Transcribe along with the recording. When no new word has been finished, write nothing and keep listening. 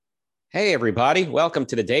Hey, everybody. Welcome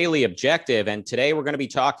to the Daily Objective. And today we're going to be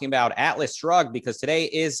talking about Atlas Shrugged because today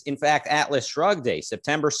is, in fact, Atlas Shrugged Day,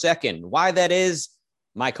 September 2nd. Why that is,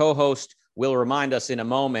 my co-host will remind us in a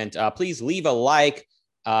moment. Please leave a like.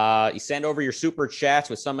 You send over your super chats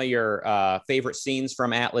with some of your favorite scenes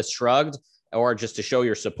from Atlas Shrugged or just to show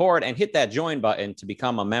your support, and hit that join button to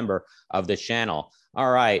become a member of the channel.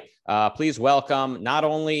 All right. Please welcome not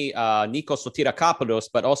only Nikos Sotirakopoulos,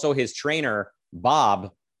 but also his trainer,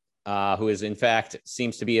 Bob, who is, in fact,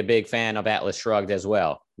 seems to be a big fan of Atlas Shrugged as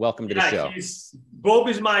well. Welcome to the show. Bob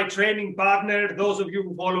is my training partner. Those of you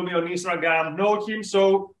who follow me on Instagram know him.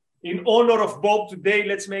 So in honor of Bob today,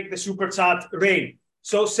 let's make the super chat rain.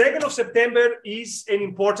 So 2nd of September is an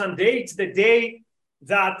important day. It's the day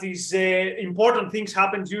that is important things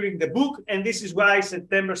happen during the book. And this is why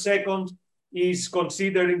September 2nd is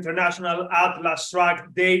considered International Atlas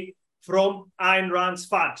Shrugged Day from Ayn Rand's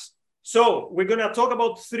fans. So we're going to talk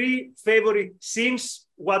about 3 favorite scenes,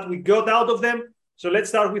 what we got out of them. So let's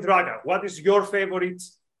start with Raga. What is your favorite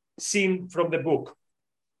scene from the book?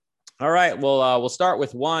 All right. Well, we'll start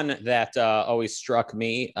with one that always struck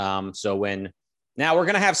me. Now we're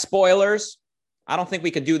going to have spoilers. I don't think we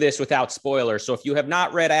could do this without spoilers. So if you have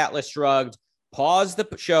not read Atlas Shrugged, pause the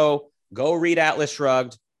show, go read Atlas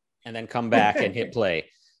Shrugged, and then come back and hit play.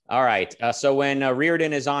 All right. So when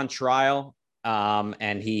Reardon is on trial,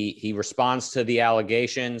 and he responds to the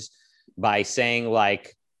allegations by saying,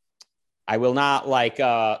 like, I will not, like,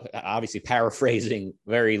 obviously paraphrasing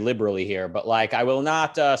very liberally here, but like, I will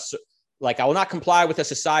not comply with a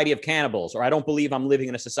society of cannibals, or I don't believe I'm living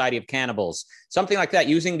in a society of cannibals, something like that,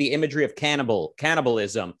 using the imagery of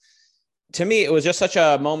cannibalism. To me, it was just such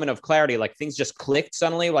a moment of clarity. Like, things just clicked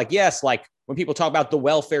suddenly. Like, yes, like when people talk about the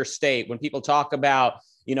welfare state, when people talk about,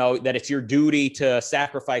 you know, that it's your duty to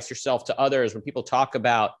sacrifice yourself to others, when people talk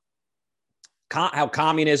about how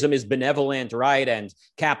communism is benevolent, right, and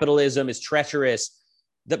capitalism is treacherous,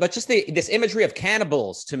 but just this imagery of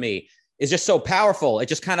cannibals to me is just so powerful. It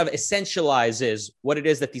just kind of essentializes what it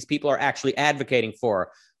is that these people are actually advocating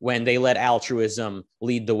for when they let altruism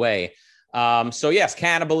lead the way. So yes,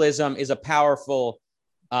 cannibalism is a powerful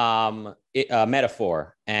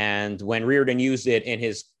metaphor, and when Reardon used it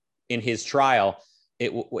in his trial,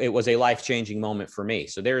 it was a life-changing moment for me.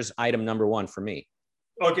 So there's item number 1 for me.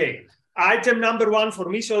 Okay. Item number 1 for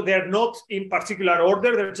me. So they're not in particular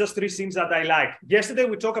order. They're just 3 things that I like. Yesterday,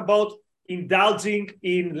 we talked about indulging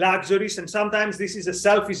in luxuries. And sometimes this is a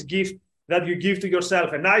selfish gift that you give to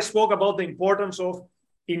yourself. And I spoke about the importance of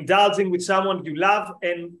indulging with someone you love.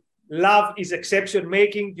 And love is exception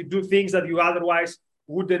making. You do things that you otherwise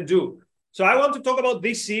wouldn't do. So I want to talk about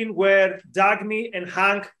this scene where Dagny and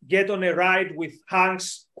Hank get on a ride with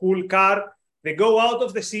Hank's cool car. They go out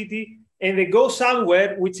of the city and they go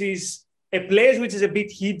somewhere which is a place which is a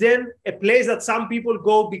bit hidden, a place that some people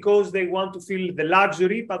go because they want to feel the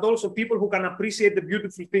luxury, but also people who can appreciate the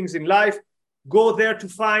beautiful things in life go there to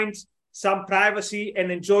find some privacy and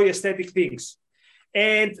enjoy aesthetic things.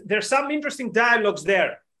 And there's some interesting dialogues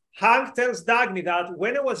there. Hank tells Dagny that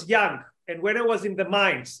when I was young, and when I was in the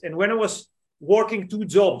mines, and when I was working 2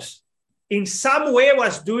 jobs, in some way I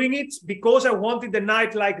was doing it because I wanted a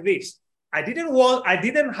night like this. I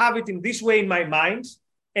didn't have it in this way in my mind,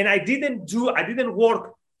 and I didn't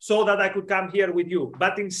work so that I could come here with you.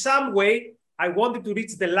 But in some way, I wanted to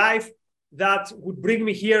reach the life that would bring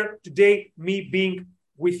me here today, me being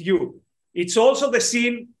with you. It's also the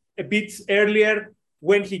scene a bit earlier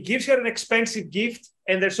when he gives her an expensive gift,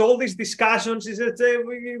 and there's all these discussions. He says,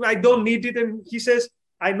 I don't need it. And he says,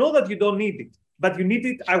 I know that you don't need it, but you need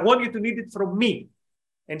it. I want you to need it from me.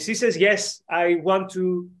 And she says, yes, I want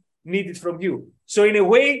to need it from you. So in a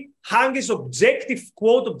way, Hank is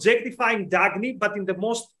objectifying Dagny, but in the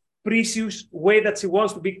most precious way that she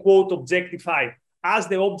wants to be, quote, objectified as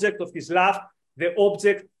the object of his love, the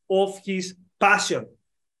object of his passion.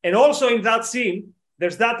 And also in that scene,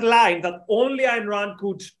 there's that line that only Ayn Rand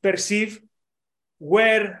could perceive,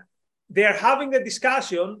 where they're having a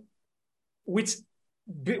discussion which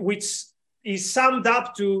is summed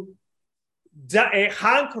up to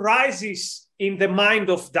Hank rises in the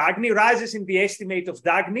mind of Dagny, rises in the estimate of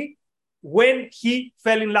Dagny when he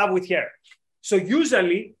fell in love with her. So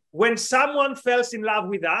usually when someone falls in love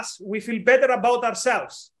with us, we feel better about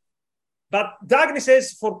ourselves. But Dagny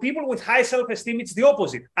says, for people with high self-esteem, it's the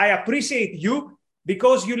opposite. I appreciate you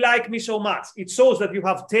because you like me so much. It shows that you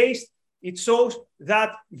have taste. It shows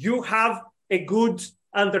that you have a good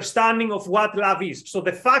understanding of what love is. So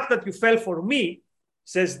the fact that you fell for me,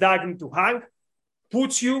 says Dagny to Hank,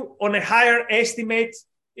 puts you on a higher estimate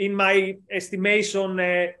in my estimation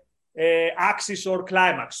axis or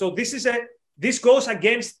climax. So this is this goes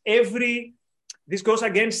against every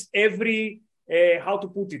how to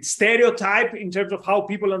put it, stereotype in terms of how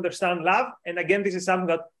people understand love. And again, this is something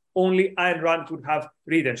that only Ayn Rand could have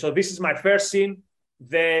written. So this is my first scene,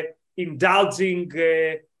 the indulging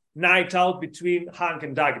night out between Hank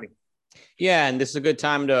and Dagny. Yeah, and this is a good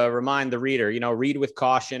time to remind the reader, read with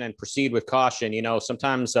caution and proceed with caution.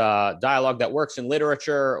 Sometimes dialogue that works in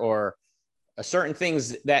literature or certain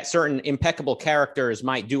things that certain impeccable characters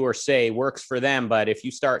might do or say works for them. But if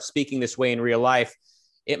you start speaking this way in real life,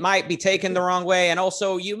 it might be taken the wrong way. And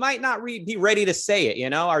also you might not be ready to say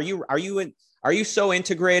it. Are you so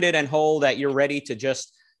integrated and whole that you're ready to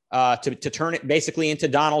just to turn it basically into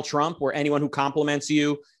Donald Trump, where anyone who compliments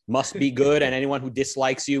you must be good and anyone who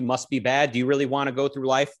dislikes you must be bad? Do you really want to go through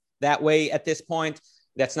life that way at this point?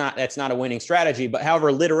 That's not a winning strategy. But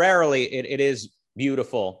however, literarily, it is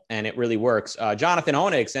beautiful and it really works. Jonathan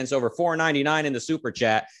Honig sends over $4.99 in the super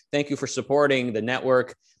chat. Thank you for supporting the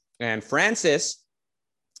network. And Francis,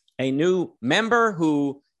 a new member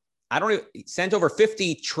who sent over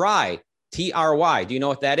 50 TRY. Do you know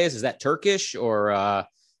what that is? Is that Turkish or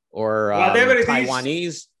whatever it Taiwanese?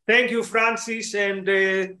 Is. Thank you, Francis,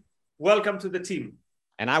 and welcome to the team.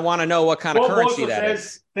 And I want to know what kind of currency that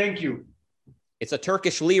is. Thank you. It's a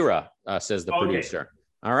Turkish lira, says the producer.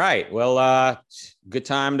 All right. Well, good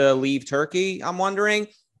time to leave Turkey, I'm wondering.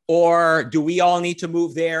 Or do we all need to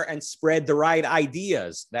move there and spread the right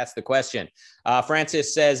ideas? That's the question.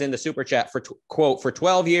 Francis says in the super chat, quote, for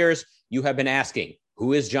 12 years, you have been asking,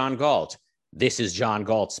 who is John Galt? This is John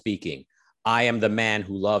Galt speaking. I am the man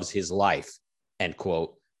who loves his life, end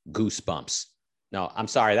quote. Goosebumps. No, I'm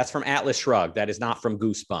sorry. That's from Atlas Shrugged. That is not from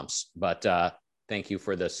Goosebumps. But thank you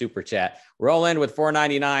for the super chat. Roland with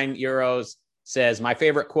 4.99 euros says, my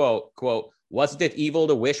favorite quote, wasn't it evil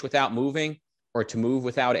to wish without moving or to move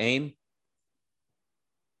without aim?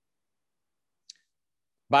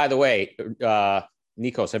 By the way,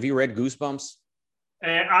 Nikos, have you read Goosebumps?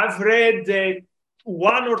 I've read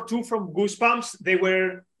one or two from Goosebumps. They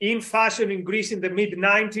were in fashion in Greece in the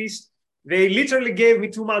mid-90s. They literally gave me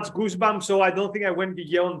too much goosebumps, so I don't think I went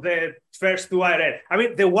beyond the first two I read. I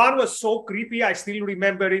mean, the one was so creepy, I still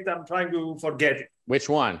remember it. I'm trying to forget it. Which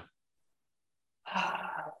one?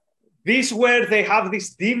 This where they have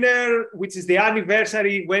this dinner, which is the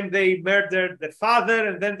anniversary when they murdered the father,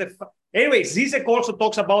 and then anyway, Zizek also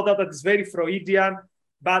talks about that. It's very Freudian,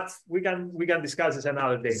 but we can discuss this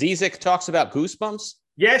another day. Zizek talks about Goosebumps?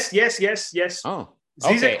 Yes. Oh,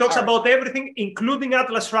 Zizek talks about everything, including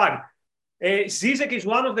Atlas Shrugged. Zizek is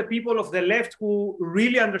one of the people of the left who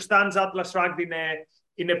really understands Atlas Shrugged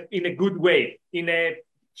in a good way.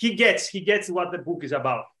 He gets what the book is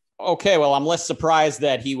about. Okay, well, I'm less surprised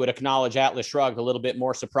that he would acknowledge Atlas Shrugged, a little bit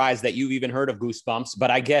more surprised that you've even heard of Goosebumps, but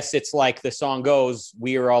I guess it's like the song goes,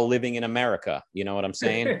 we are all living in America. You know what I'm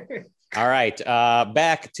saying? All right,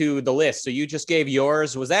 back to the list. So you just gave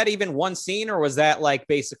yours. Was that even one scene or was that like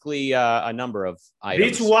basically a number of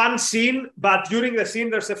items? It's one scene, but during the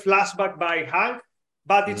scene, there's a flashback by Hank,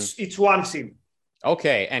 but it's one scene.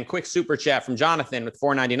 Okay, and quick super chat from Jonathan with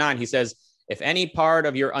 $4.99. He says, if any part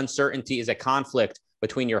of your uncertainty is a conflict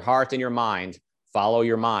between your heart and your mind, follow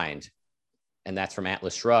your mind. And that's from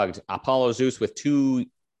Atlas Shrugged. Apollo Zeus with £2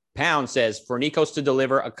 says, for Nikos to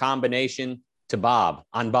deliver a combination to Bob.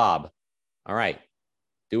 All right,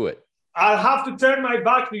 do it. I'll have to turn my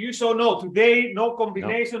back to you. So no, today, no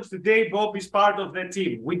combinations. No. Today, Bob is part of the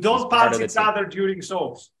team. We don't punch each other during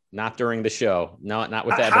shows. Not during the show. No, not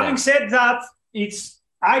with that. Having said that,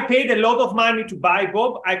 I paid a lot of money to buy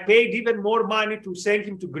Bob. I paid even more money to send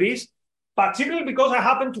him to Greece, particularly because I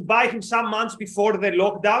happened to buy him some months before the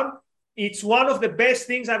lockdown. It's one of the best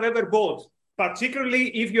things I've ever bought, particularly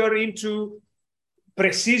if you're into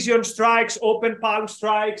precision strikes, open palm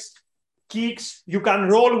strikes, kicks. You can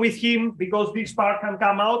roll with him because this part can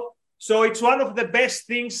come out. So it's one of the best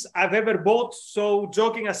things I've ever bought. So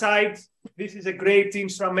joking aside, this is a great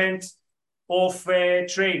instrument of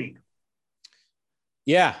training.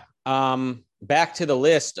 Yeah. Back to the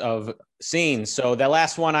list of scenes. So the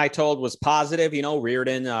last one I told was positive,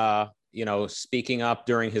 Reardon, speaking up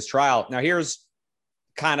during his trial. Now here's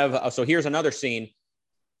here's another scene.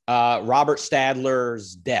 Robert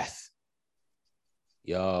Stadler's death.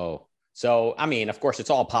 So, I mean, of course,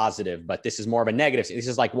 it's all positive, but this is more of a negative. This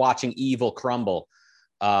is like watching evil crumble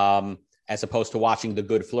as opposed to watching the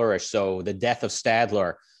good flourish. So the death of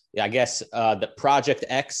Stadler, I guess the Project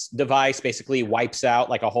X device basically wipes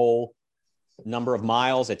out like a whole number of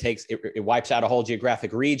miles. It wipes out a whole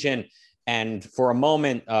geographic region. And for a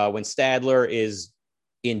moment, when Stadler is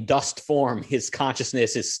in dust form, his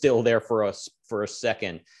consciousness is still there for a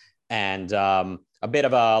second. And a bit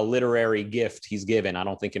of a literary gift he's given. I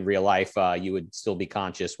don't think in real life you would still be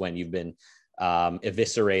conscious when you've been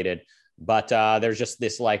eviscerated. But there's just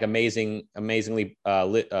this like amazingly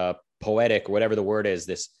poetic, or whatever the word is,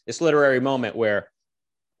 this literary moment where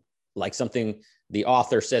like the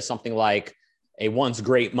author says something like, a once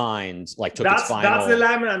great mind like took its final. That's the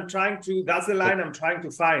line I'm trying to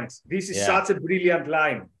find. This is such a brilliant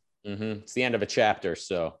line. Mm-hmm. It's the end of a chapter.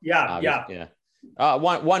 So yeah.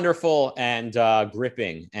 Wonderful and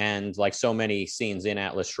gripping, and like so many scenes in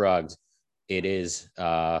Atlas Shrugged, it is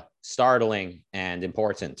startling and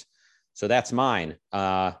important. So that's mine.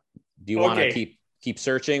 Do you want to keep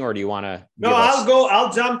searching, or do you want to? No,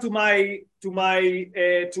 I'll jump to my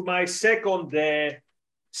second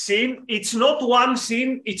scene. It's not one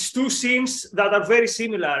scene; it's two scenes that are very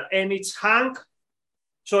similar, and it's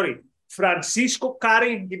Francisco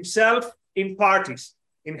carrying himself in parties,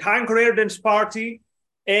 in Hank Rearden's party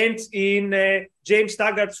and in James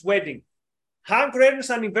Taggart's wedding. Hank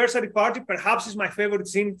Rearden's anniversary party perhaps is my favorite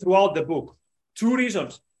scene throughout the book. Two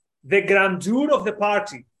reasons. The grandeur of the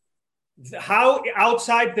party, how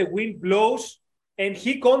outside the wind blows, and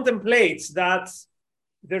he contemplates that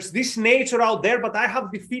there's this nature out there, but I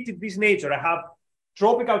have defeated this nature. I have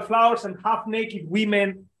tropical flowers and half-naked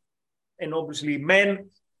women, and obviously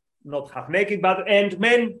men, not half-naked, and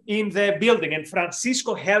men in the building. And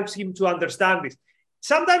Francisco helps him to understand this.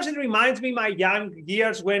 Sometimes it reminds me my young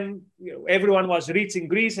years when everyone was rich in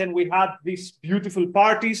Greece and we had these beautiful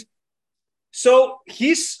parties. So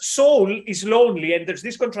his soul is lonely, and there's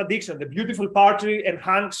this contradiction, the beautiful party and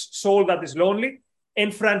Hank's soul that is lonely.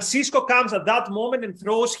 And Francisco comes at that moment and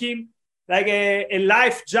throws him like a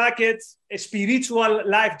life jacket, a spiritual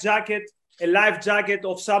life jacket, a life jacket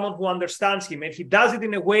of someone who understands him. And he does it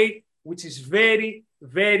in a way which is very,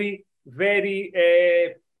 very,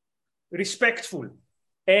 very respectful.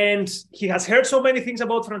 And he has heard so many things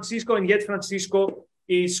about Francisco, and yet Francisco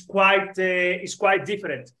is quite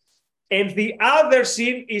different. And the other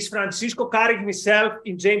scene is Francisco carrying himself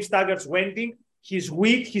in James Taggart's wedding. His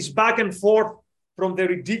wit, his back and forth from the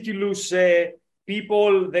ridiculous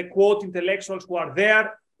people, the quote intellectuals who are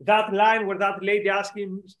there. That line where that lady asks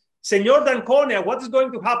him, Senor D'Anconia, what is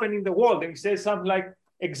going to happen in the world? And he says something like,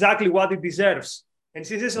 exactly what it deserves. And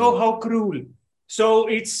she says, oh, how cruel. So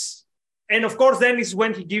and of course, then is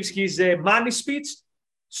when he gives his money speech.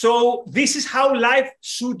 So this is how life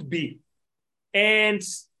should be. And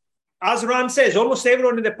as Ron says, almost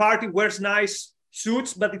everyone in the party wears nice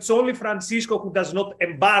suits, but it's only Francisco who does not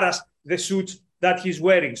embarrass the suits that he's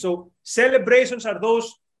wearing. So celebrations are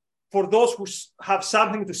for those who have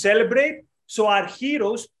something to celebrate. So our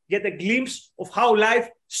heroes get a glimpse of how life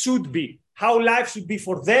should be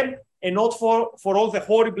for them, and not for all the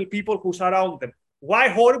horrible people who surround them. Why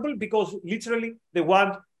horrible? Because literally they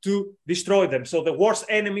want to destroy them. So the worst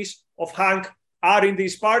enemies of Hank are in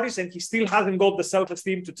these parties, and he still hasn't got the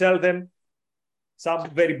self-esteem to tell them some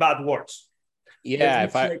very bad words. Yeah,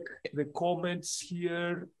 if I check the comments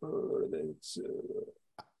here.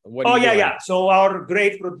 Yeah. So our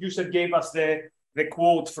great producer gave us the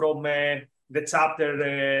quote from the chapter,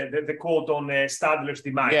 the quote on Stadler's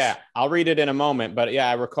demise. Yeah, I'll read it in a moment. But yeah,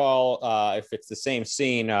 I recall if it's the same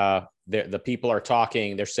scene, the people are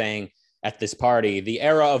talking. They're saying at this party, the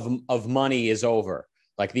era of money is over.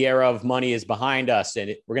 Like the era of money is behind us,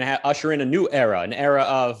 and we're going to usher in a new era, an era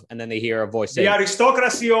of, and then they hear a voice saying, the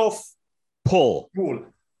aristocracy of Pool.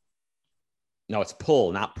 No, it's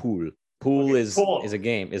pull, not pool. Pool is a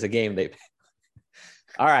game.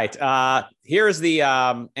 All right. Here's the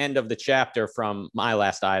end of the chapter from my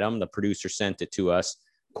last item. The producer sent it to us.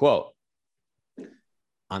 Quote,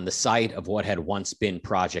 on the site of what had once been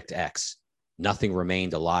Project X, nothing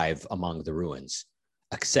remained alive among the ruins,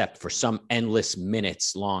 except for some endless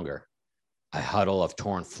minutes longer, a huddle of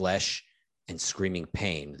torn flesh and screaming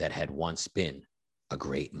pain that had once been a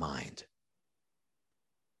great mind.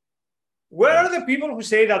 Where are the people who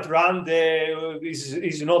say that Rand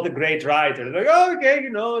is not a great writer? Like, oh, okay,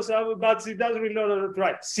 but he doesn't really know how to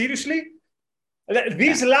write. Seriously?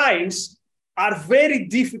 These lines are very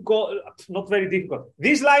difficult, not very difficult.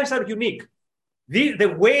 These lines are unique.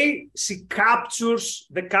 The way she captures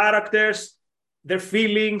the characters, their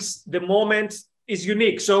feelings, the moments is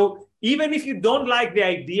unique. So even if you don't like the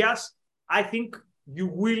ideas, I think you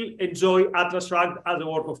will enjoy Atlas Shrugged as a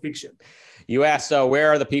work of fiction. You asked,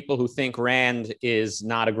 where are the people who think Rand is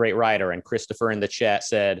not a great writer? And Christopher in the chat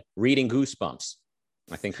said, reading Goosebumps.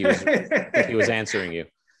 I think he was answering you.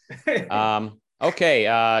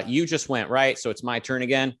 Okay, you just went, right? So it's my turn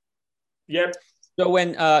again? Yep.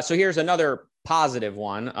 So so here's another positive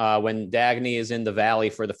one. When Dagny is in the valley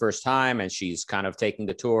for the first time and she's kind of taking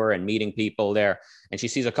the tour and meeting people there, and she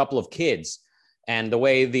sees a couple of kids, and the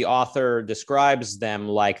way the author describes them,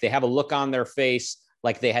 like they have a look on their face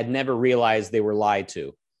like they had never realized they were lied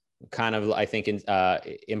to, kind of, I think,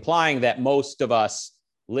 implying that most of us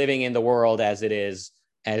living in the world as it is,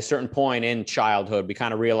 at a certain point in childhood, we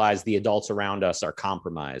kind of realize the adults around us are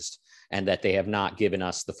compromised and that they have not given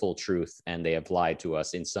us the full truth and they have lied to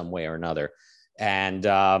us in some way or another. And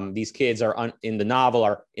these kids are in the novel,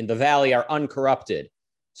 are in the valley, are uncorrupted.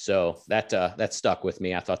 So that stuck with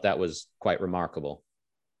me. I thought that was quite remarkable.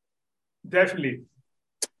 Definitely.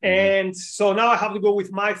 And so now I have to go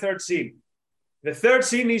with my third scene. The third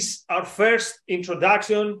scene is our first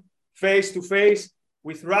introduction face to face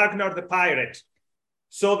with Ragnar the pirate.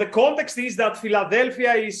 So the context is that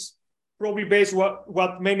Philadelphia is probably based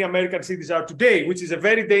what many American cities are today, which is a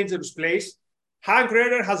very dangerous place. Hank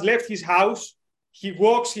Renner has left his house. He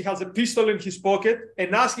walks, he has a pistol in his pocket.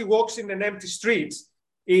 And as he walks in an empty street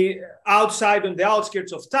outside on the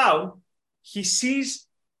outskirts of town, he sees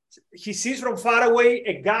from far away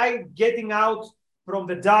a guy getting out from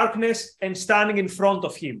the darkness and standing in front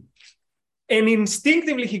of him. And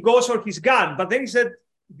instinctively he goes for his gun, but then he said,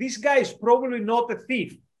 this guy is probably not a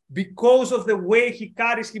thief because of the way he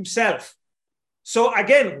carries himself. So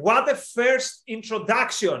again, what a first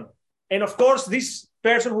introduction. And of course, this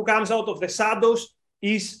person who comes out of the shadows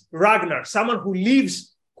is Ragnar, someone who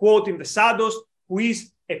lives, quote, in the shadows, who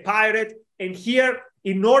is a pirate. And here,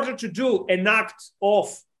 in order to do an act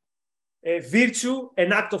of virtue,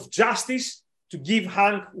 an act of justice, to give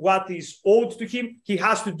Hank what is owed to him, he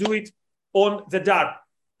has to do it on the dark.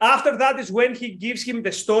 After that is when he gives him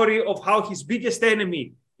the story of how his biggest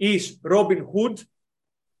enemy is Robin Hood.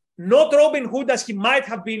 Not Robin Hood as he might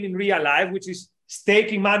have been in real life, which is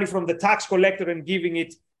taking money from the tax collector and giving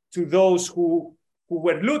it to those who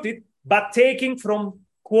were looted, but taking from,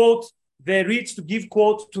 quote, the rich to give,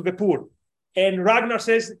 quote, to the poor. And Ragnar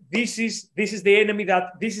says, this is the enemy,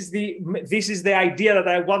 this is the idea that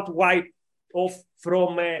I want to wipe off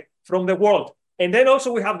from the world. And then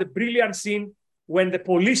also we have the brilliant scene when the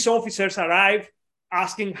police officers arrive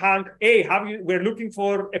asking Hank, hey, we're looking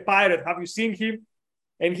for a pirate. Have you seen him?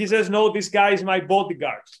 And he says, no, this guy is my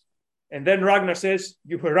bodyguard. And then Ragnar says,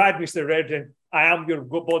 you were right, Mr. Redden. I am your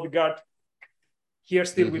bodyguard. Here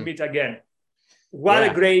still we meet again. What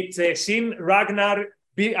a great scene. Ragnar,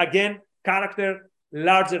 again, character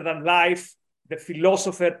larger than life, the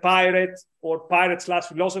philosopher pirate or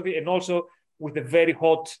pirate/philosophy, and also with a very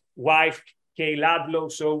hot wife, Kay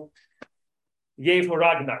Ladlow. So yay for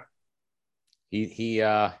Ragnar.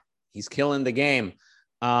 He's killing the game.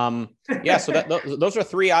 So those are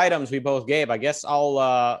three items we both gave. I guess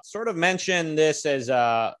I'll sort of mention this as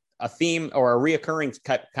a theme or a reoccurring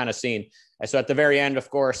kind of scene. So at the very end, of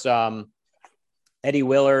course, Eddie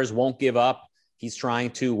Willers won't give up. He's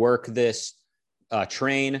trying to work this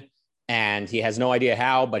train, and he has no idea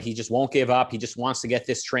how, but he just won't give up. He just wants to get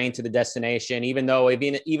this train to the destination, even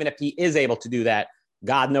if he is able to do that,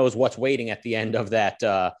 God knows what's waiting at the end of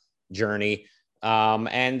that journey.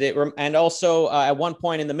 And also at one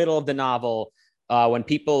point in the middle of the novel, when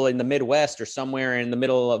people in the Midwest or somewhere in the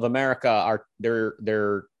middle of America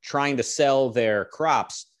they're trying to sell their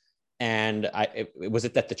crops. And was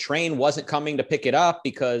it that the train wasn't coming to pick it up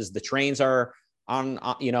because the trains are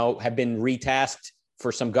have been retasked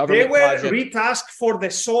for some government project? They were retasked for the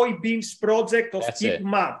soybeans project of Keep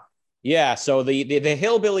Mud. Yeah, so the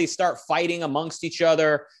hillbillies start fighting amongst each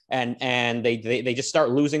other, and they just start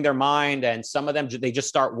losing their mind, and some of them, they just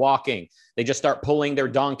start walking. They just start pulling their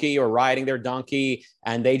donkey or riding their donkey,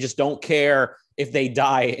 and they just don't care if they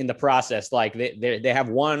die in the process. Like they have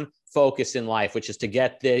one focus in life, which is to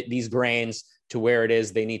get these grains to where it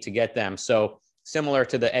is they need to get them. So similar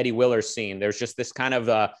to the Eddie Willers scene, there's just this kind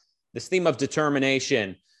of this theme of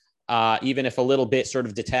determination, even if a little bit sort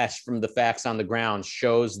of detached from the facts on the ground,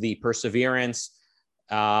 shows the perseverance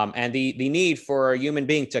and the need for a human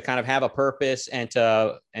being to kind of have a purpose and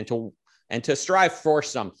to strive for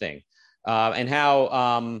something, and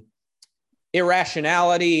how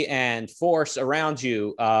irrationality and force around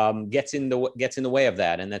you gets in the way of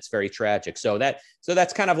that, and that's very tragic. So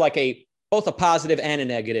that's kind of like both a positive and a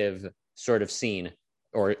negative sort of scene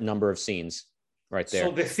or number of scenes right there.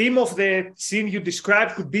 So the theme of the scene you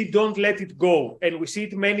described could be "Don't let it go," and we see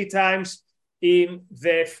it many times in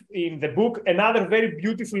the book. Another very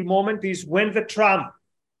beautiful moment is when the tramp,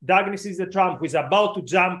 Dagny sees the tramp who is about to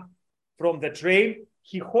jump from the train.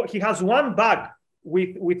 He has one bag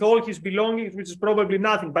with all his belongings, which is probably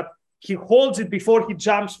nothing, but he holds it before he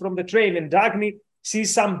jumps from the train, and Dagny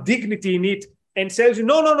sees some dignity in it and says,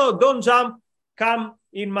 no, don't jump. come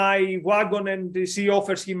in my wagon and she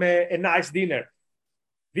offers him a nice dinner.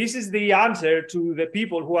 This is the answer to the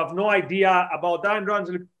people who have no idea about Ayn Rand.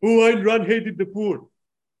 Like, oh, Ayn Rand hated the poor.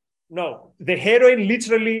 No, the heroine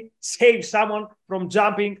literally saves someone from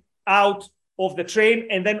jumping out of the train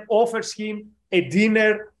and then offers him a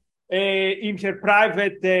dinner in her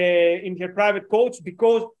private coach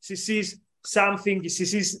because she sees something. She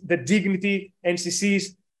sees the dignity and she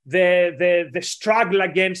sees the struggle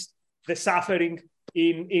against the suffering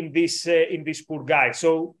in this poor guy.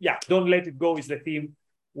 So yeah, don't let it go is the theme,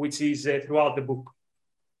 which is throughout the book.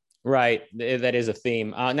 Right. That is a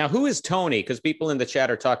theme. Now, who is Tony? Because people in the chat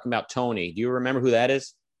are talking about Tony. Do you remember who that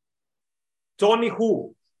is? Tony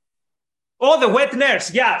who? Oh, the wet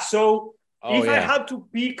nurse. Yeah. So I had to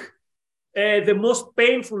pick the most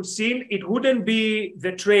painful scene, it wouldn't be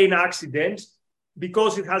the train accident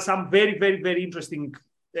because it has some very, very, very interesting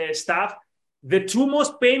stuff. The two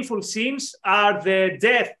most painful scenes are the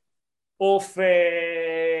death of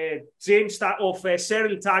Cheryl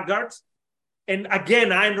Taggart. And again,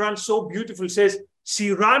 Ayn Rand so beautiful says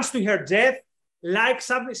she runs to her death like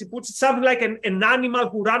something, she puts it something like an animal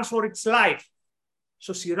who runs for its life.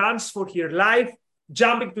 So she runs for her life,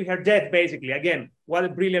 jumping to her death, basically. Again, what a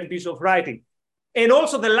brilliant piece of writing. And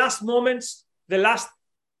also the last moments, the last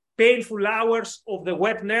painful hours of the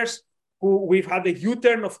wet nurse, who we've had a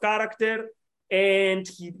U-turn of character, and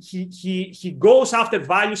he goes after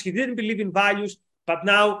values. He didn't believe in values, but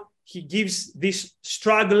now he gives this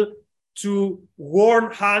struggle to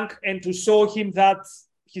warn Hank and to show him that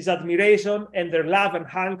his admiration and their love, and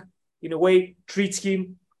Hank, in a way, treats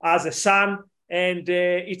him as a son. And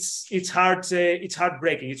it's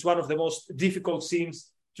heartbreaking. It's one of the most difficult scenes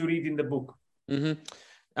to read in the book.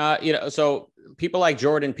 Mm-hmm. So people like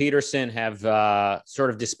Jordan Peterson have sort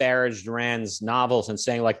of disparaged Rand's novels and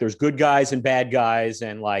saying like there's good guys and bad guys,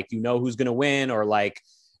 and like who's going to win, or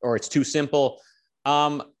it's too simple.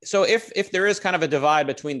 So if there is kind of a divide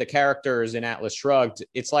between the characters in Atlas Shrugged,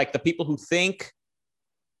 it's like the people who think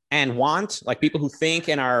and want, like people who think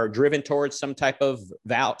and are driven towards some type of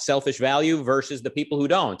selfish value versus the people who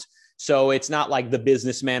don't. So it's not like the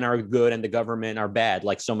businessmen are good and the government are bad,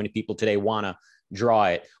 like so many people today want to draw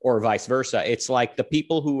it, or vice versa. It's like the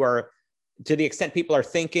people who are, to the extent people are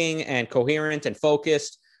thinking and coherent and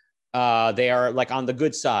focused, they are like on the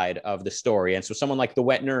good side of the story. And so someone like the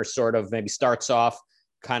wet nurse sort of maybe starts off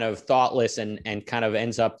kind of thoughtless and kind of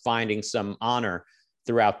ends up finding some honor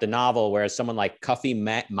throughout the novel, whereas someone like Cuffy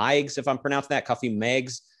Meigs, if I'm pronouncing that, Cuffy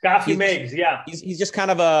Meigs, yeah, he's just kind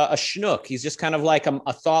of a schnook. He's just kind of like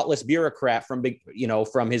a thoughtless bureaucrat from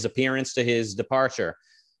from his appearance to his departure,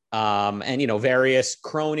 and various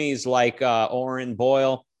cronies like Orrin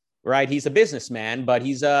Boyle, right? He's a businessman, but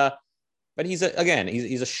he's a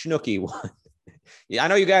schnooky one. Yeah, I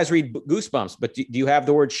know you guys read Goosebumps, but do you have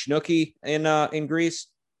the word schnooky in Greece?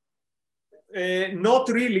 Not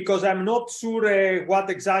really, because I'm not sure what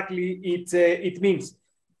exactly it means.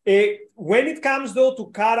 When it comes though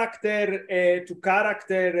to character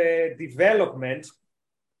development,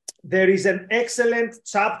 there is an excellent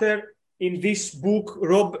chapter in this book,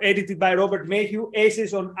 edited by Robert Mayhew,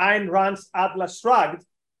 Essays on Ayn Rand's Atlas Shrugged,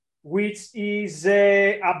 which is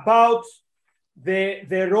about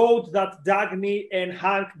the road that Dagny and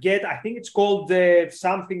Hank get. I think it's called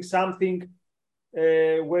something.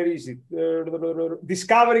 Where is it?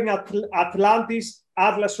 Discovering Atlantis,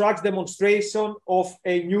 Atlas Shrugged's demonstration of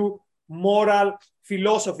a new moral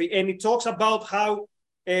philosophy. And it talks about how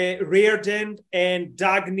Reardon and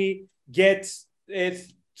Dagny get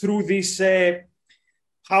through this,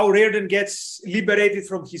 how Reardon gets liberated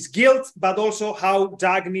from his guilt, but also how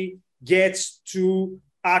Dagny gets to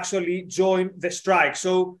actually join the strike.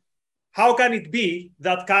 So how can it be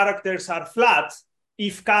that characters are flat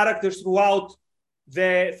if characters throughout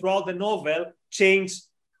the novel change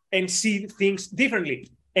and see things differently?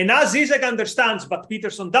 And as Zizek understands, but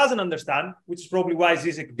Peterson doesn't understand, which is probably why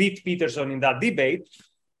Zizek beat Peterson in that debate,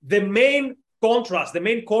 the main contrast, the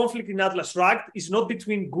main conflict in Atlas Shrugged is not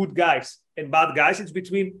between good guys and bad guys, it's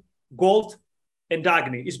between Gold and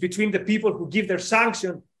Dagny. It's between the people who give their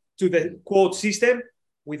sanction to the quote system,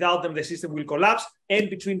 without them the system will collapse, and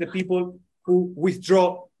between the people who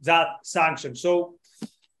withdraw that sanction. So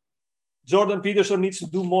Jordan Peterson needs to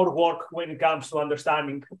do more work when it comes to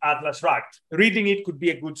understanding Atlas Shrugged. Reading it could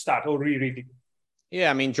be a good start, or rereading.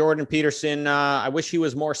 Yeah, I mean, Jordan Peterson, I wish he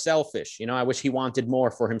was more selfish. I wish he wanted more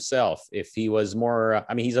for himself. If he was more,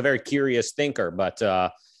 he's a very curious thinker, but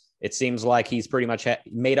it seems like he's pretty much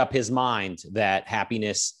made up his mind that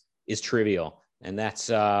happiness is trivial. And that's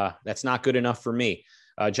not good enough for me.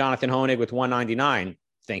 Jonathan Honig with 199.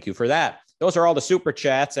 Thank you for that. those are all the super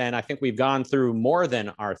chats. And I think we've gone through more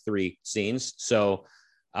than our 3 scenes. So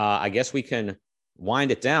I guess we can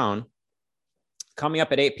wind it down. Coming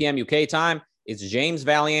up at 8 p.m. UK time is James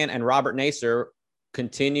Valiant and Robert Naser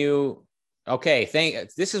continue. Okay,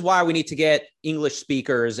 this is why we need to get English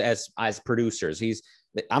speakers as producers.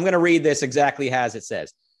 I'm going to read this exactly as it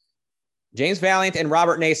says. James Valiant and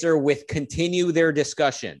Robert Naser with continue their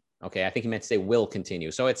discussion. Okay, I think he meant to say will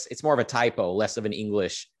continue. So it's more of a typo, less of an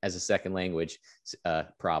English as a second language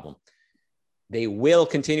problem. They will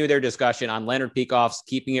continue their discussion on Leonard Peikoff's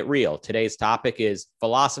Keeping It Real. Today's topic is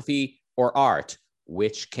philosophy or art.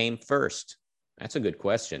 Which came first? That's a good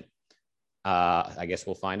question. I guess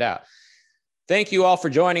we'll find out. Thank you all for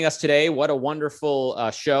joining us today. What a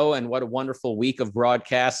wonderful show and what a wonderful week of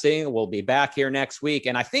broadcasting. We'll be back here next week.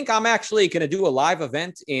 And I think I'm actually going to do a live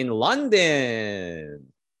event in London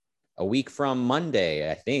a week from Monday,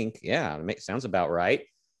 I think. Yeah, sounds about right.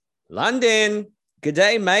 London. Good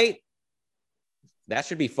day, mate. That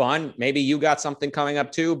should be fun. Maybe you got something coming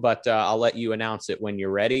up too, but I'll let you announce it when you're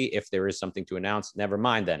ready. If there is something to announce, never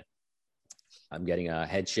mind then. I'm getting a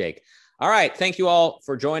head shake. All right. Thank you all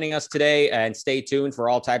for joining us today, and stay tuned for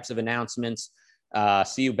all types of announcements.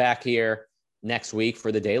 See you back here next week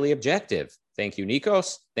for the Daily Objective. Thank you,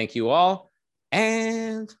 Nikos. Thank you all,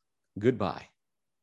 and goodbye.